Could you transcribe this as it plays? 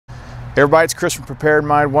Everybody, it's Chris from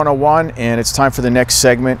Preparedmind101, and it's time for the next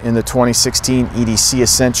segment in the 2016 EDC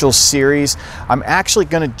Essentials series. I'm actually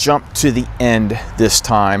going to jump to the end this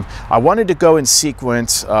time. I wanted to go in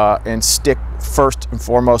sequence and stick first and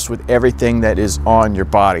foremost with everything that is on your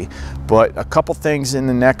body. But a couple things in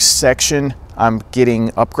the next section I'm getting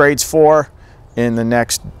upgrades for in the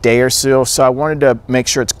next day or so. So I wanted to make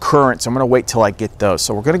sure it's current, so I'm going to wait till I get those.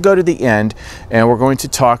 So we're going to go to the end, and we're going to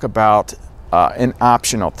talk about an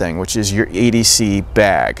optional thing, which is your EDC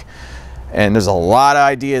bag. And there's a lot of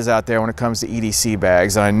ideas out there when it comes to EDC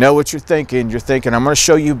bags, and I know what you're thinking. You're thinking, I'm going to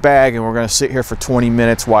show you a bag and we're going to sit here for 20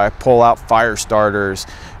 minutes while I pull out fire starters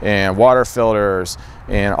and water filters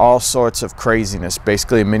and all sorts of craziness,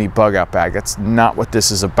 basically a mini bug out bag. That's not what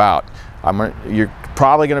this is about. You're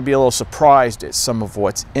probably going to be a little surprised at some of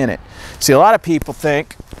what's in it. See, a lot of people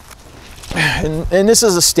think, and this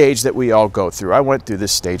is a stage that we all go through. I went through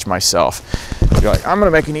this stage myself. You're like, I'm going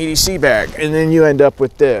to make an EDC bag, and then you end up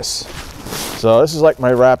with this. So this is like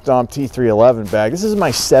my Wrap-Dom T311 bag. This is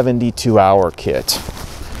my 72-hour kit.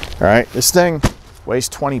 All right, this thing weighs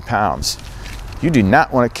 20 pounds. You do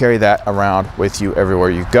not want to carry that around with you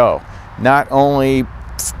everywhere you go. Not only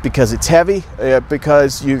because it's heavy,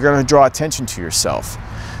 because you're going to draw attention to yourself.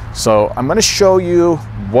 So I'm going to show you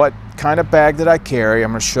what kind of bag that I carry.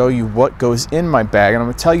 I'm going to show you what goes in my bag, and I'm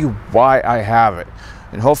going to tell you why I have it.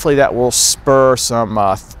 And hopefully that will spur some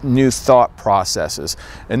new thought processes.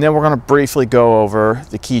 And then we're going to briefly go over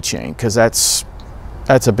the keychain, because that's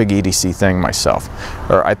a big EDC thing myself,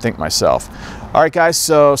 or I think myself. All right, guys,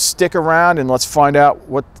 so stick around and let's find out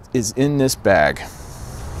what is in this bag.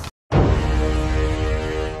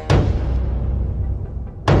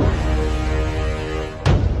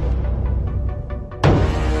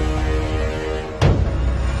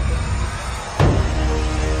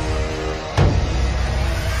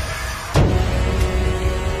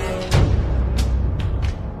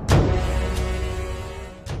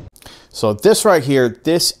 So this right here,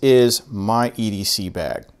 this is my EDC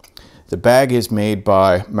bag. The bag is made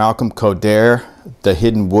by Malcolm Coder,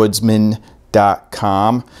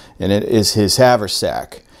 thehiddenwoodsman.com, and it is his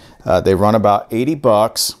haversack. They run about 80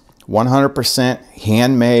 bucks, 100%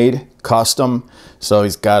 handmade, custom. So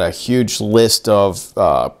he's got a huge list of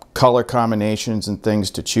color combinations and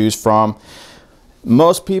things to choose from.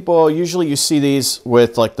 Most people, usually you see these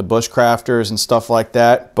with like the bushcrafters and stuff like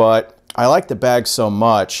that, but I like the bag so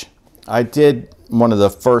much. I did one of the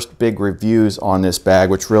first big reviews on this bag,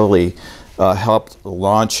 which really helped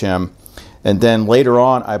launch him. And then later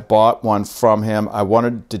on, I bought one from him. I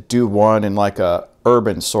wanted to do one in like a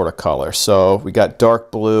urban sort of color. So we got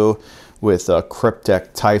dark blue with a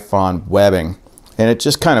Cryptek Typhon webbing. And it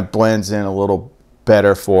just kind of blends in a little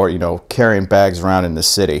better for, you know, carrying bags around in the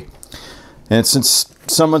city. And since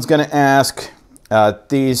someone's going to ask,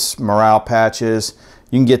 these morale patches,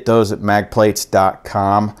 you can get those at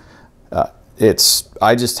magplates.com.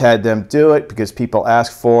 I just had them do it because people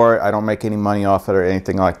ask for it. I don't make any money off it or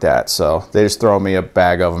anything like that. So they just throw me a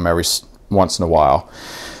bag of them every once in a while.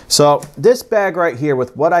 So this bag right here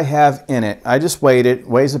with what I have in it, I just weighed it,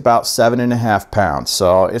 weighs about 7.5 pounds.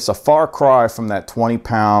 So it's a far cry from that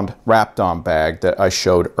 20-pound Wrap-Dom bag that I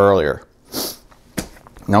showed earlier.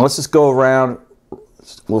 Now let's just go around.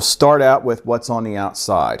 We'll start out with what's on the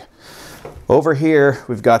outside. Over here,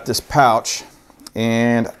 we've got this pouch.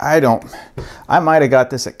 And I might have got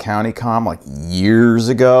this at CountyCom like years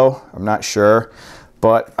ago. I'm not sure.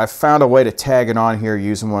 But I found a way to tag it on here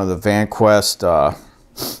using one of the VanQuest,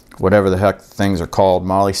 whatever the heck things are called,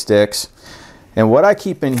 molly sticks. And what I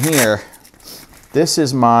keep in here, this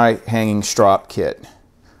is my hanging strop kit.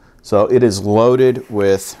 So it is loaded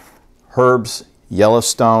with Herb's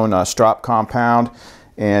Yellowstone strop compound.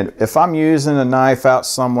 And if I'm using a knife out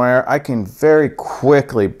somewhere, I can very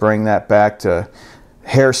quickly bring that back to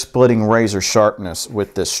hair-splitting razor sharpness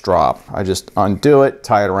with this strop. I just undo it,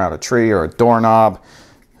 tie it around a tree or a doorknob,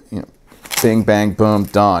 you know, bing, bang, boom,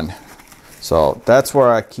 done. So that's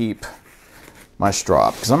where I keep my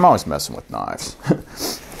strop, because I'm always messing with knives.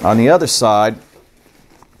 On the other side,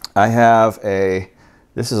 I have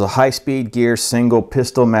this is a high-speed gear single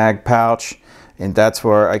pistol mag pouch. And that's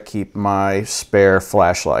where I keep my spare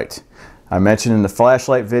flashlight. I mentioned in the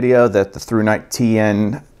flashlight video that the ThruNite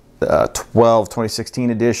TN 12 2016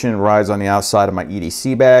 edition rides on the outside of my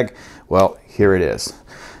EDC bag. Well, here it is.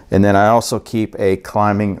 And then I also keep a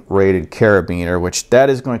climbing rated carabiner, which that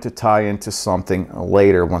is going to tie into something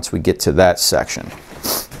later once we get to that section.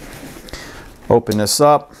 Open this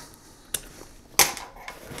up.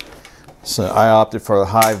 So I opted for the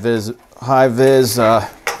high vis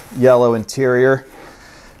yellow interior.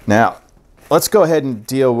 Now, let's go ahead and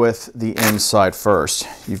deal with the inside first.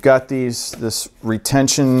 You've got this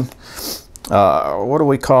retention, what do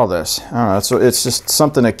we call this? I don't know, so it's just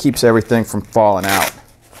something that keeps everything from falling out.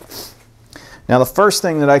 Now the first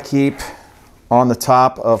thing that I keep on the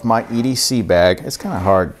top of my EDC bag, it's kind of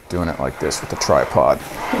hard doing it like this with the tripod,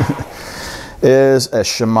 is a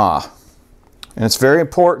shema. And it's very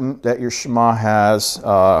important that your shema has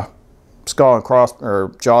skull and cross,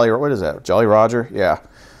 or Jolly, or what is that? Jolly Roger? Yeah.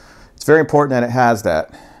 It's very important that it has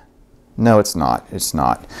that. No, it's not. It's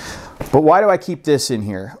not. But why do I keep this in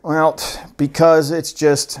here? Well, because it's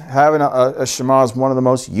just having a shema is one of the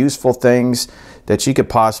most useful things that you could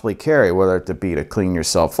possibly carry, whether it be to clean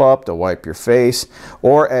yourself up, to wipe your face,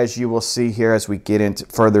 or as you will see here as we get into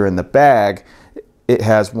further in the bag, it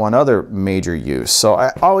has one other major use. So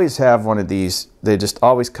I always have one of these. They just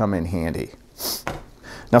always come in handy.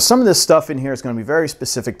 Now some of this stuff in here is going to be very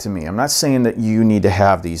specific to me. I'm not saying that you need to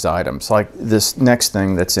have these items, like this next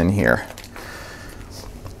thing that's in here.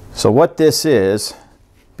 So what this is,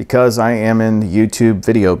 because I am in the YouTube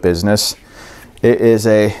video business, it is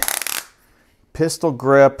a pistol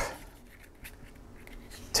grip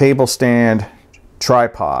table stand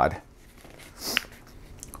tripod,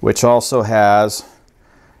 which also has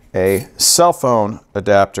a cell phone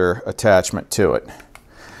adapter attachment to it.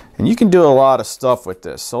 And you can do a lot of stuff with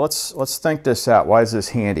this. So let's think this out. Why is this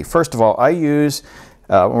handy? First of all, I use,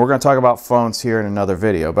 we're going to talk about phones here in another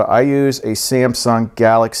video, but I use a Samsung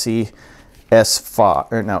Galaxy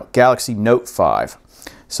S5, or no, Galaxy Note 5.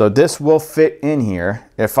 So this will fit in here.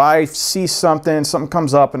 If I see something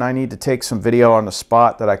comes up and I need to take some video on the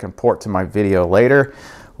spot that I can port to my video later,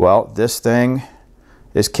 well, this thing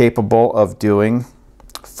is capable of doing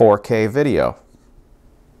 4K video.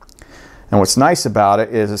 And what's nice about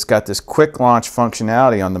it is it's got this quick launch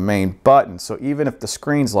functionality on the main button. So even if the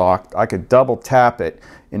screen's locked, I could double tap it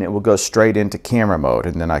and it will go straight into camera mode,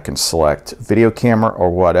 and then I can select video camera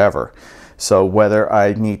or whatever. So whether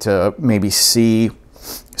I need to maybe see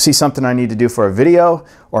something I need to do for a video,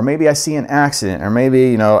 or maybe I see an accident, or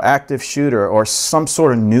maybe, you know, active shooter, or some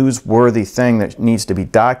sort of newsworthy thing that needs to be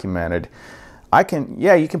documented, I can,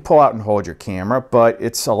 yeah, you can pull out and hold your camera, but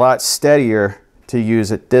it's a lot steadier to use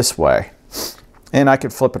it this way. And I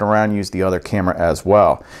could flip it around and use the other camera as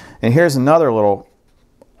well. And here's another little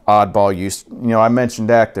oddball use. You know, I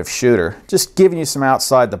mentioned active shooter. Just giving you some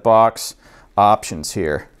outside the box options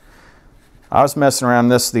here. I was messing around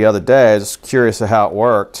this the other day. I was curious of how it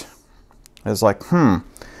worked. I was like,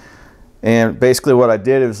 And basically what I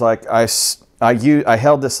did is like I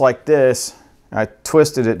held this like this. I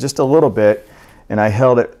twisted it just a little bit, and I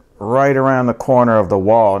held it right around the corner of the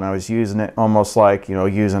wall, and I was using it almost like, you know,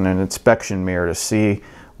 using an inspection mirror to see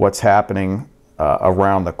what's happening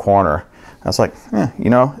around the corner. I was like,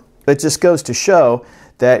 you know, it just goes to show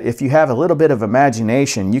that if you have a little bit of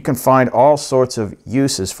imagination, you can find all sorts of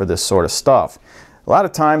uses for this sort of stuff. A lot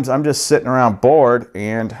of times I'm just sitting around bored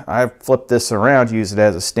and I flip this around, use it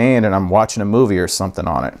as a stand, and I'm watching a movie or something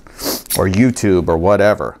on it, or YouTube or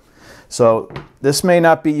whatever. So this may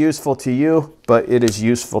not be useful to you, but it is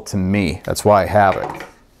useful to me. That's why I have it.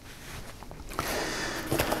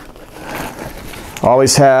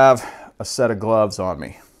 Always have a set of gloves on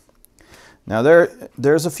me. Now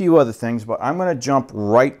there's a few other things, but I'm going to jump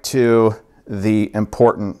right to the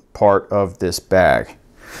important part of this bag.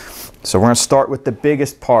 So we're going to start with the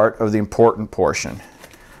biggest part of the important portion.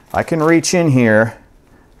 I can reach in here,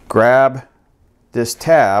 grab this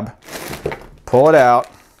tab, pull it out,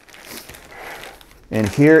 and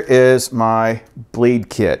here is my bleed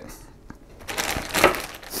kit.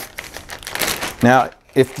 Now,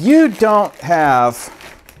 if you don't have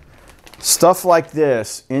stuff like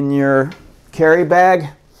this in your carry bag,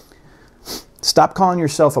 stop calling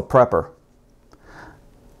yourself a prepper.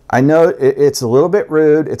 I know it's a little bit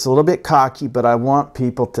rude, it's a little bit cocky, but I want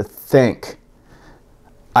people to think.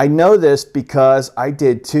 I know this because I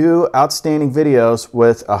did 2 outstanding videos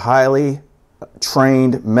with a highly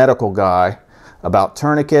trained medical guy about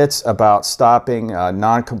tourniquets, about stopping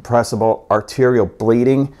non-compressible arterial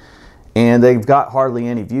bleeding, and they've got hardly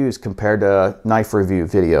any views compared to knife review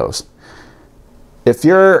videos. If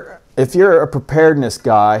you're a preparedness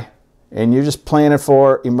guy and you're just planning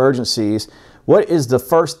for emergencies, what is the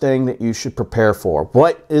first thing that you should prepare for?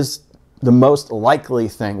 What is the most likely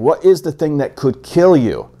thing? What is the thing that could kill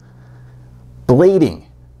you? Bleeding.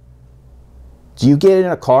 Do you get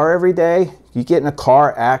in a car every day? You get in a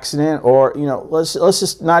car accident, or, you know, let's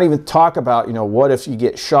just not even talk about, you know, what if you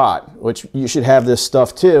get shot, which you should have this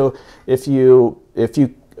stuff too if you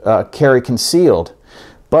carry concealed.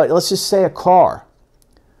 But let's just say a car.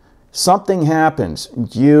 Something happens,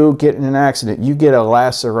 you get in an accident, you get a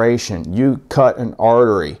laceration, you cut an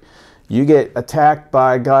artery, you get attacked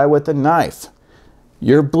by a guy with a knife,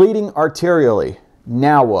 you're bleeding arterially.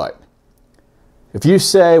 Now what? If you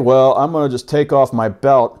say, well, I'm going to just take off my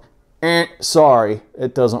belt, sorry,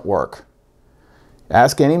 it doesn't work.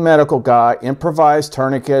 Ask any medical guy. Improvised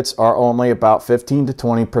tourniquets are only about 15 to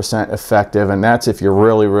 20% effective, and that's if you're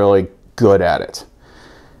really, really good at it.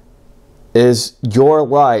 Is your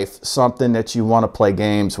life something that you want to play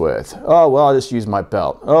games with? Oh, well, I'll just use my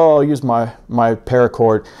belt. Oh, I'll use my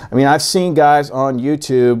paracord. I mean, I've seen guys on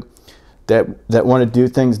YouTube that want to do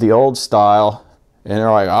things the old style, and they're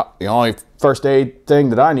like, oh, the only first aid thing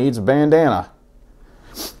that I need is a bandana.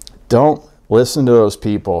 Don't listen to those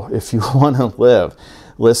people if you want to live.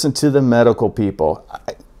 Listen to the medical people.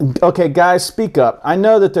 Okay, guys, speak up. I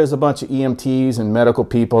know that there's a bunch of EMTs and medical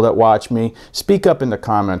people that watch me. Speak up in the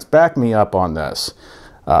comments. Back me up on this.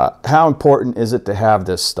 How important is it to have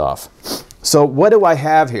this stuff? So what do I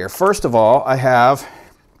have here? First of all,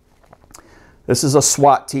 this is a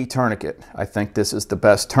SWAT-T tourniquet. I think this is the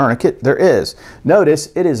best tourniquet there is.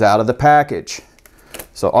 Notice it is out of the package.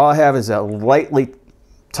 So all I have is a lightly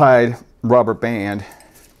tied rubber band,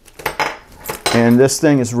 and this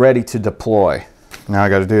thing is ready to deploy. Now I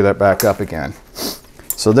got to do that back up again.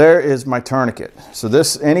 So there is my tourniquet. So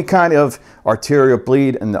this, any kind of arterial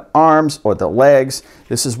bleed in the arms or the legs,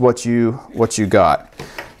 this is what you got.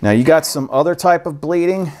 Now you got some other type of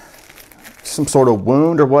bleeding, some sort of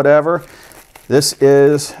wound or whatever. This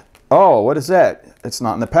is, oh, what is that? It's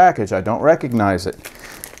not in the package. I don't recognize it.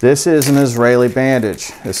 This is an Israeli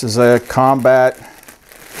bandage. This is a combat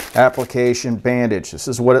application bandage. This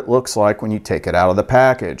is what it looks like when you take it out of the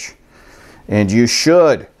package. And you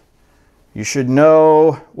should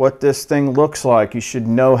know what this thing looks like. You should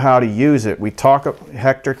know how to use it.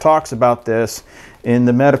 Hector talks about this in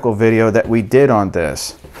the medical video that we did on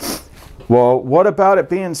this. Well, what about it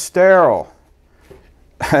being sterile?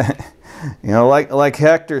 You know, like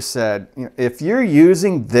Hector said, if you're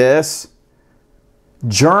using this,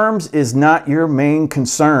 germs is not your main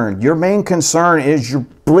concern. Your main concern is you're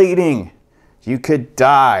bleeding. You could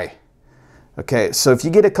die. Okay, so if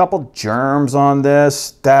you get a couple germs on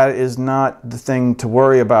this, that is not the thing to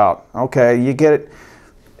worry about. Okay, you get it.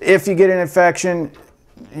 If you get an infection,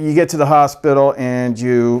 you get to the hospital and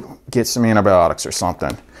you get some antibiotics or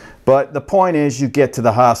something. But the point is, you get to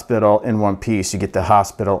the hospital in one piece. You get to the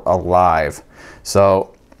hospital alive.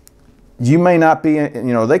 So you may not be,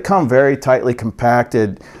 they come very tightly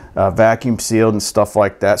compacted, vacuum sealed and stuff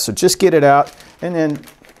like that. So just get it out and then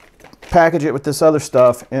package it with this other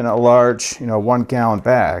stuff in a large, 1 gallon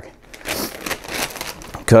bag.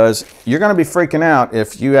 Because you're going to be freaking out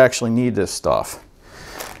if you actually need this stuff.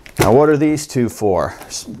 Now, what are these two for?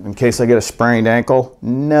 In case I get a sprained ankle?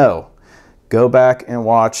 No. Go back and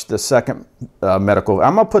watch the second medical.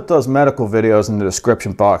 I'm going to put those medical videos in the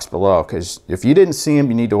description box below, because if you didn't see them,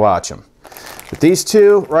 you need to watch them. But these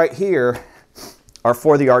two right here are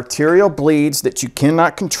for the arterial bleeds that you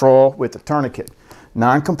cannot control with a tourniquet.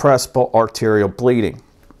 Non-compressible arterial bleeding.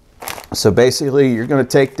 So basically, you're going to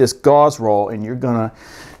take this gauze roll and you're going to,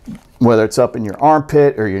 whether it's up in your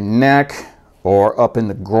armpit or your neck or up in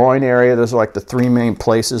the groin area, those are like the 3 main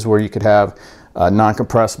places where you could have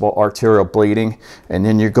non-compressible arterial bleeding. And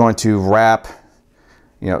then you're going to wrap,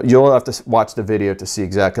 you'll have to watch the video to see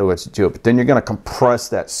exactly what to do. But then you're going to compress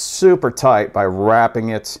that super tight by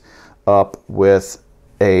wrapping it up with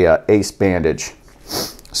a ACE bandage.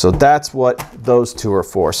 So that's what those two are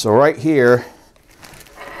for. So right here,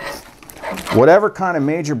 whatever kind of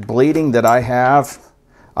major bleeding that I have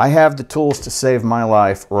the tools to save my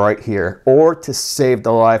life right here, or to save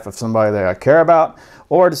the life of somebody that I care about,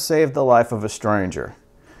 or to save the life of a stranger.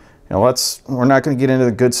 We're not going to get into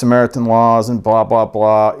the Good Samaritan laws and blah, blah,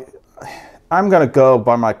 blah. I'm going to go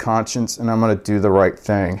by my conscience and I'm going to do the right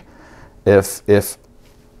thing. If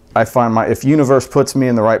universe puts me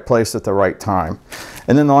in the right place at the right time.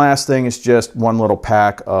 And then the last thing is just one little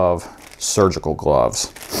pack of surgical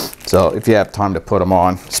gloves. So if you have time to put them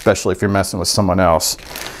on, especially if you're messing with someone else.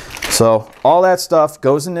 So all that stuff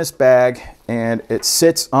goes in this bag and it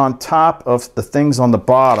sits on top of the things on the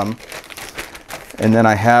bottom. And then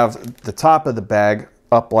I have the top of the bag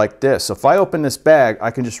up like this. So if I open this bag,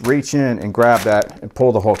 I can just reach in and grab that and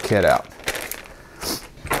pull the whole kit out.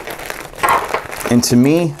 And to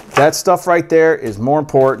me, that stuff right there is more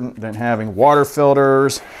important than having water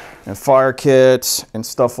filters and fire kits and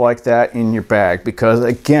stuff like that in your bag. Because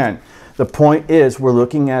again, the point is we're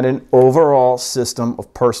looking at an overall system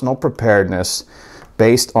of personal preparedness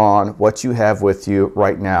based on what you have with you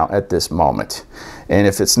right now at this moment. And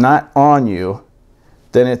if it's not on you,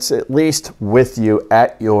 then it's at least with you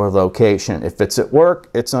at your location. If it's at work,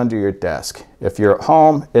 it's under your desk. If you're at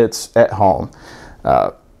home, it's at home.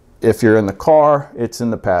 If you're in the car, it's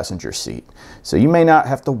in the passenger seat. So you may not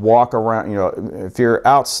have to walk around, you know, if you're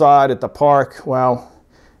outside at the park, well,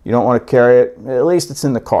 you don't want to carry it, at least it's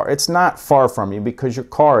in the car. It's not far from you because your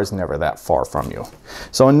car is never that far from you.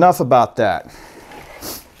 So enough about that.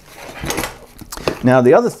 Now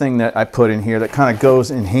the other thing that I put in here that kind of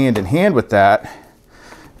goes in hand with that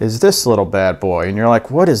is this little bad boy. And you're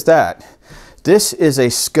like, what is that? This is a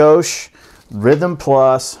Scosche Rhythm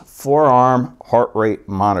Plus forearm heart rate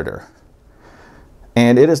monitor.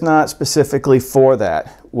 And it is not specifically for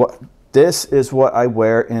that. This is what I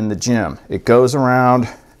wear in the gym. It goes around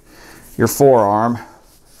your forearm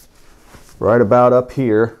right about up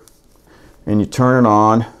here, and you turn it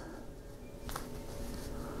on,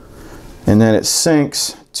 and then it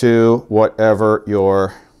syncs to whatever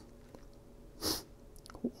your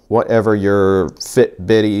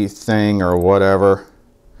Fitbitty thing or whatever.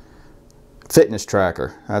 Fitness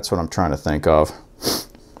tracker, that's what I'm trying to think of.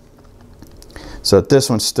 So this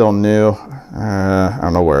one's still new. I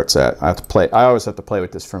don't know where it's at. I always have to play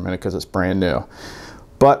with this for a minute because it's brand new.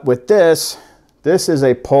 But with this is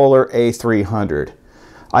a Polar A300.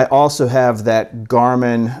 I also have that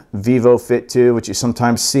Garmin Vivo Fit 2, which you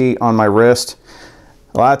sometimes see on my wrist.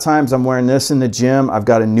 A lot of times I'm wearing this in the gym. I've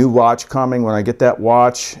got a new watch coming. When I get that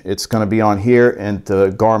watch, it's going to be on here and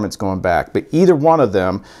the Garmin's going back. But either one of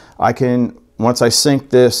them, I can, once I sync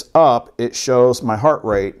this up, it shows my heart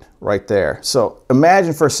rate right there. So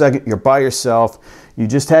imagine for a second you're by yourself. You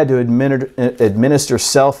just had to administer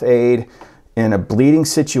self-aid in a bleeding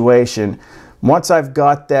situation. Once I've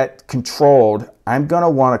got that controlled, I'm going to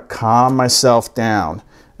want to calm myself down.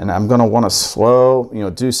 And I'm going to want to slow,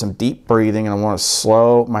 do some deep breathing, and I want to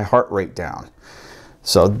slow my heart rate down.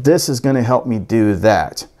 So this is going to help me do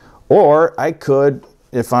that. Or I could,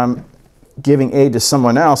 if I'm giving aid to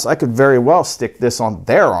someone else, I could very well stick this on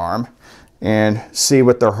their arm and see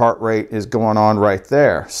what their heart rate is going on right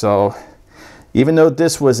there. So even though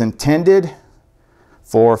this was intended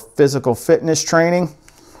for physical fitness training,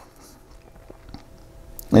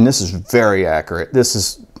 and this is very accurate, this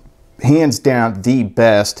is hands down the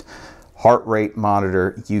best heart rate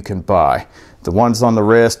monitor you can buy. The ones on the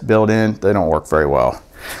wrist built in, they don't work very well.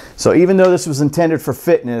 So even though this was intended for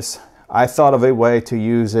fitness, I thought of a way to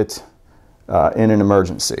use it in an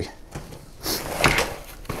emergency.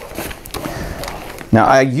 Now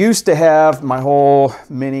I used to have my whole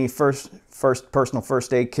mini personal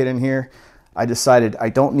first aid kit in here. I decided I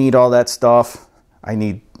don't need all that stuff. I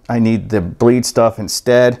need the bleed stuff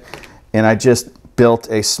instead, and I just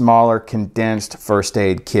built a smaller condensed first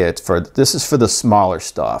aid kit. This is for the smaller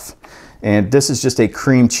stuff, and this is just a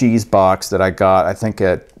cream cheese box that I got, I think,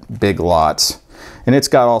 at Big Lots, and it's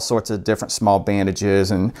got all sorts of different small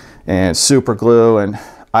bandages and super glue and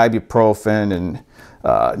ibuprofen and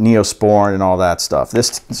Neosporin and all that stuff.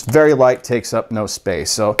 This is very light, takes up no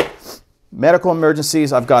space. So medical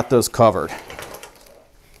emergencies, I've got those covered.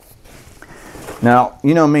 Now,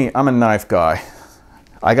 you know me, I'm a knife guy.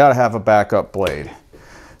 I gotta have a backup blade.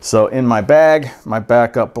 So in my bag, my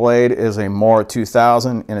backup blade is a Mora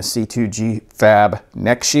 2000 in a C2G Fab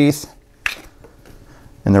neck sheath.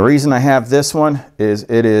 And the reason I have this one is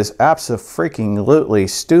it is abso-freaking-lutely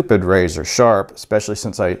stupid razor sharp, especially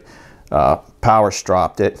since I power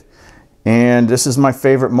stropped it. And this is my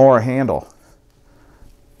favorite Mora handle.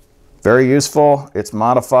 Very useful. It's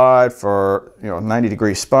modified for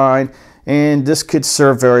 90-degree spine, and this could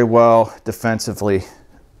serve very well defensively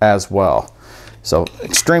as well. So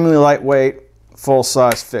extremely lightweight,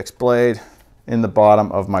 full-size fixed blade in the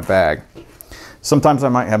bottom of my bag. Sometimes I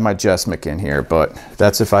might have my Jesmic in here, but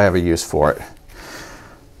that's if I have a use for it.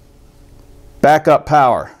 Backup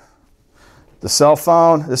power. The cell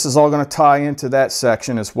phone, this is all going to tie into that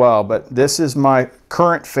section as well, but this is my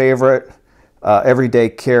current favorite everyday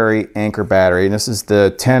carry anchor battery. And this is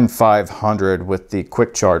the 10500 with the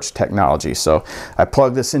quick charge technology. So I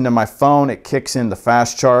plug this into my phone, it kicks in the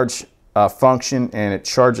fast charge function, and it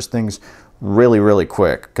charges things really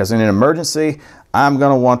quick, because in an emergency I'm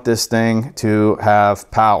going to want this thing to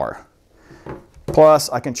have power. Plus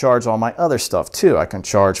I can charge all my other stuff too. I can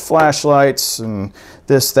charge flashlights and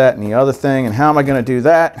this, that, and the other thing. And how am I going to do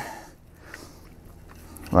that?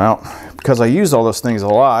 Well, because I use all those things a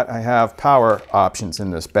lot, I have power options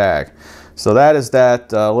in this bag. So that is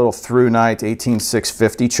that little ThruNite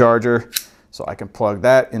 18650 charger. So I can plug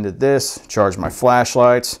that into this, charge my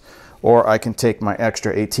flashlights, or I can take my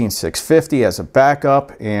extra 18650 as a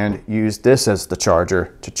backup and use this as the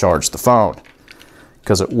charger to charge the phone,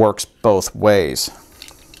 because it works both ways.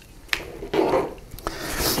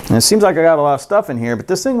 And it seems like I got a lot of stuff in here, but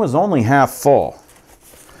this thing was only half full.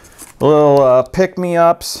 Little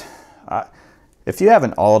pick-me-ups. If you have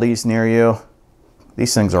an Aldi's near you,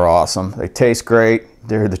 these things are awesome. They taste great.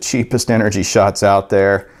 They're the cheapest energy shots out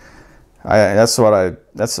there. That's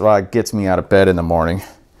what gets me out of bed in the morning.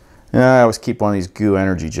 And I always keep one of these goo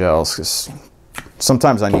energy gels because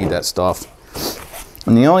sometimes I need that stuff.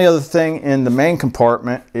 And the only other thing in the main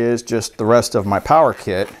compartment is just the rest of my power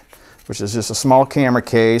kit, which is just a small camera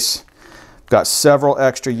case. Got several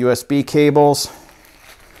extra USB cables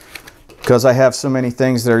because I have so many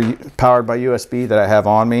things that are powered by USB that I have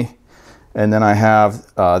on me. And then I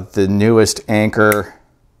have the newest Anchor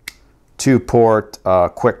 2-port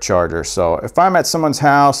quick charger. So if I'm at someone's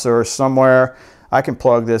house or somewhere, I can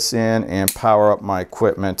plug this in and power up my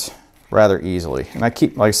equipment rather easily. And I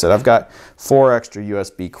keep, like I said, I've got 4 extra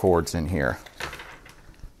USB cords in here.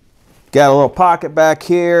 Got a little pocket back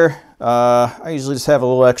here. I usually just have a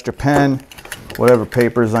little extra pen, whatever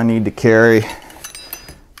papers I need to carry.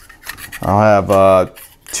 I'll have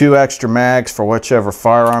 2 extra mags for whichever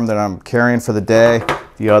firearm that I'm carrying for the day.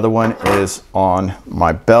 The other one is on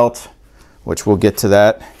my belt, which we'll get to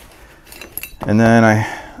that. And then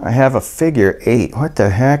I have a figure 8. What the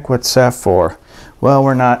heck? What's that for? Well,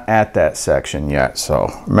 we're not at that section yet. So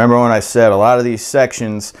remember when I said a lot of these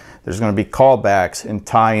sections, there's going to be callbacks and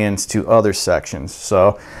tie-ins to other sections.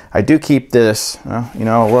 So I do keep this, you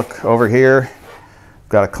know, look over here.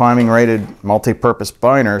 Got a climbing rated multi-purpose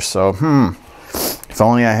binder. So, if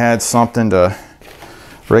only I had something to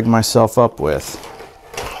rig myself up with.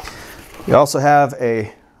 You also have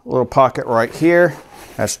a little pocket right here.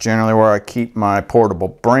 That's generally where I keep my portable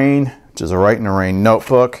brain, which is a Write in the Rain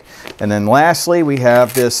notebook. And then lastly, we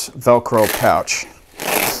have this Velcro pouch.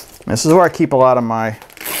 This is where I keep a lot of my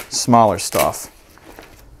smaller stuff.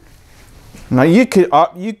 Now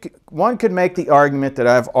one could make the argument that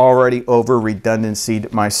I've already over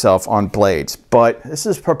redundancied myself on blades, but this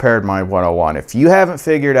is Preparedmind101. If you haven't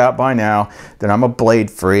figured out by now that I'm a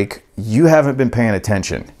blade freak, you haven't been paying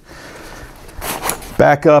attention.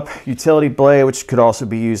 Backup utility blade, which could also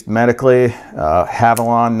be used medically,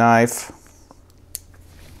 Havalon knife,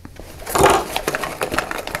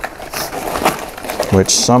 which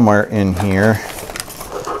somewhere in here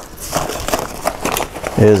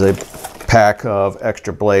is a pack of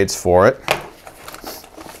extra blades for it.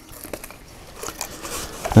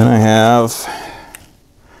 Then I have,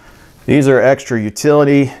 these are extra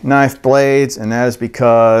utility knife blades, and that is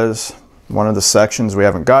because one of the sections we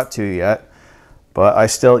haven't got to yet, but I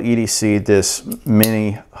still EDC'd this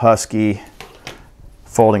mini Husky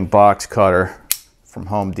folding box cutter from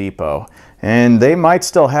Home Depot. And they might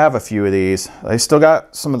still have a few of these. They still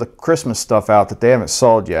got some of the Christmas stuff out that they haven't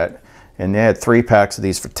sold yet. And they had 3 packs of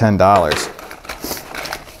these for $10.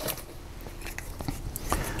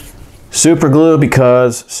 Super glue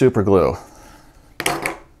because super glue.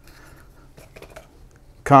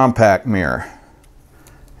 Compact mirror.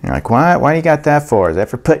 You're like, why do you got that for? Is that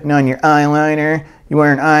for putting on your eyeliner? You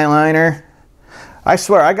wearing eyeliner? I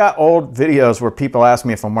swear, I got old videos where people ask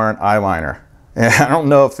me if I'm wearing eyeliner. And I don't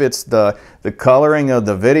know if it's the coloring of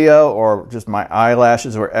the video or just my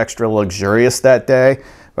eyelashes were extra luxurious that day.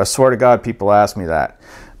 But I swear to God, people ask me that.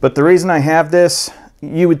 But the reason I have this,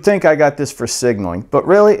 you would think I got this for signaling, but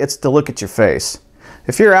really it's to look at your face.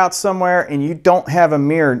 If you're out somewhere and you don't have a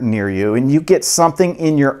mirror near you and you get something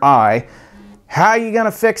in your eye, how are you gonna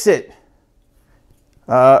fix it?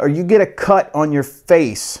 Or you get a cut on your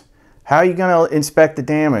face, how are you gonna inspect the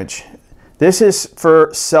damage? This is for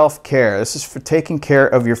self-care. This is for taking care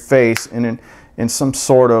of your face in some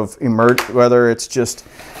sort of emergency, whether it's just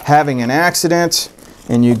having an accident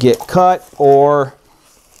and you get cut, or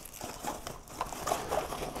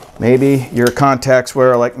maybe you're a contacts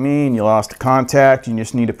wearer like me and you lost a contact and you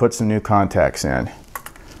just need to put some new contacts in.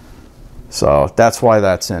 So that's why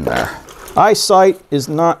that's in there. Eyesight is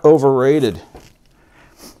not overrated.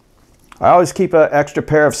 I always keep an extra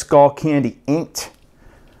pair of Skull Candy inked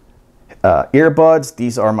earbuds.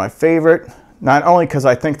 These are my favorite, not only because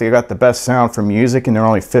I think they got the best sound for music and they're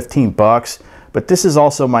only 15 bucks, but this is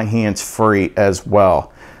also my hands-free as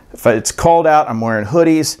well. If it's cold out, I'm wearing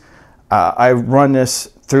hoodies. I run this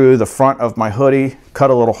through the front of my hoodie,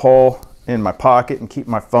 cut a little hole in my pocket and keep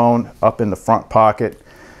my phone up in the front pocket.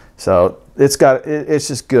 So it's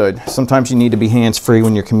just good. Sometimes you need to be hands-free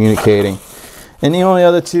when you're communicating. And the only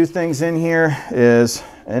other 2 things in here is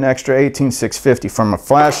an extra 18650 from a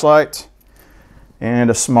flashlight and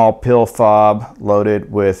a small pill fob loaded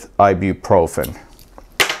with ibuprofen.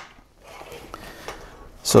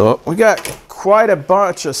 So we got quite a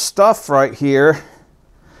bunch of stuff right here,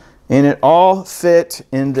 and it all fit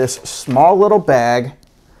in this small little bag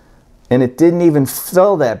and it didn't even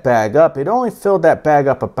fill that bag up. It only filled that bag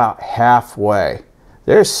up about halfway.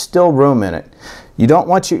 There's still room in it. You don't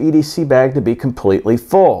want your EDC bag to be completely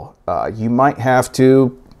full. You might have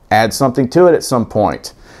to add something to it at some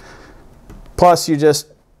point. Plus,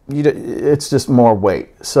 it's just more weight.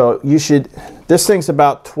 So you should, this thing's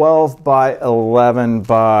about 12 by 11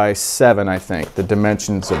 by 7, I think, the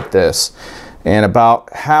dimensions of this. And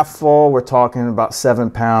about half full, we're talking about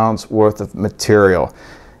 7 pounds worth of material.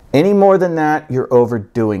 Any more than that, you're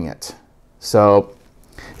overdoing it. So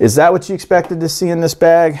is that what you expected to see in this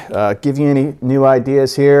bag? Give you any new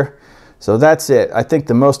ideas here? So that's it. I think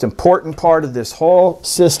the most important part of this whole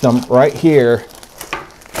system right here,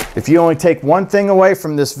 if you only take one thing away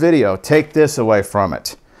from this video, take this away from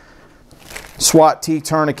it. SWAT-T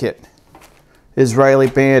tourniquet, Israeli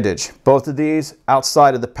bandage. Both of these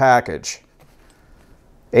outside of the package.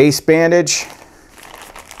 Ace bandage,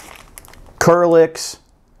 Curlix,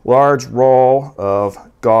 large roll of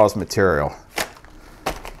gauze material.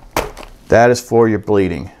 That is for your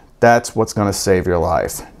bleeding. That's what's going to save your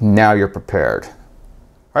life. Now you're prepared. All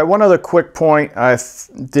right, one other quick point I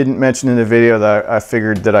didn't mention in the video that I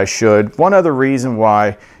figured that I should. One other reason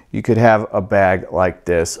why you could have a bag like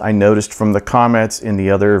this, I noticed from the comments in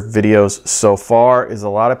the other videos so far, is a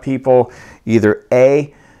lot of people either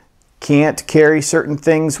A, can't carry certain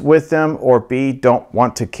things with them, or B, don't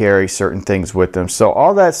want to carry certain things with them. So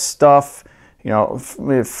all that stuff, you know,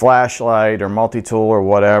 flashlight or multi-tool or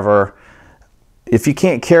whatever, if you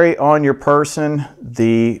can't carry on your person,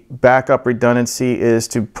 the backup redundancy is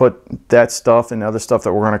to put that stuff and other stuff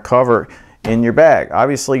that we're going to cover in your bag.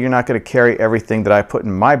 Obviously, you're not going to carry everything that I put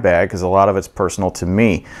in my bag because a lot of it's personal to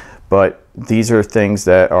me, but these are things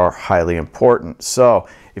that are highly important. So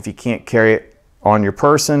if you can't carry it on your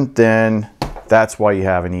person, then that's why you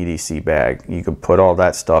have an EDC bag. You can put all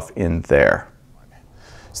that stuff in there.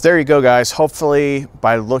 So there you go, guys. Hopefully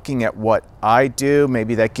by looking at what I do,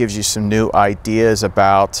 maybe that gives you some new ideas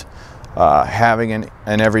about having an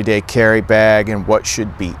everyday carry bag and what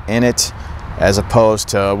should be in it, as opposed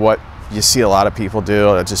to what you see a lot of people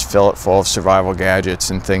do, just fill it full of survival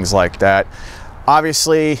gadgets and things like that.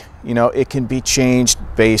 Obviously, you know, it can be changed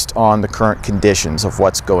based on the current conditions of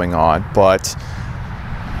what's going on, but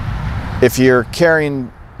if you're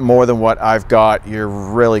carrying more than what I've got, you're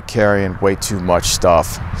really carrying way too much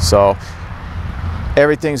stuff. So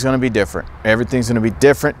everything's going to be different. Everything's going to be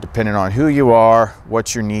different depending on who you are,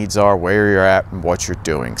 what your needs are, where you're at, and what you're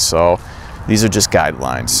doing. So these are just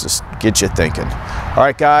guidelines, just get you thinking. All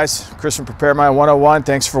right, guys, Chris from Preparedmind101.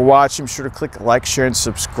 Thanks for watching. Be sure to click like, share, and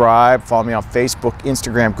subscribe. Follow me on Facebook,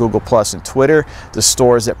 Instagram, Google+, and Twitter. The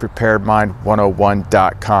store is at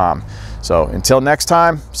preparedmind101.com. So until next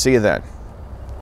time, see you then.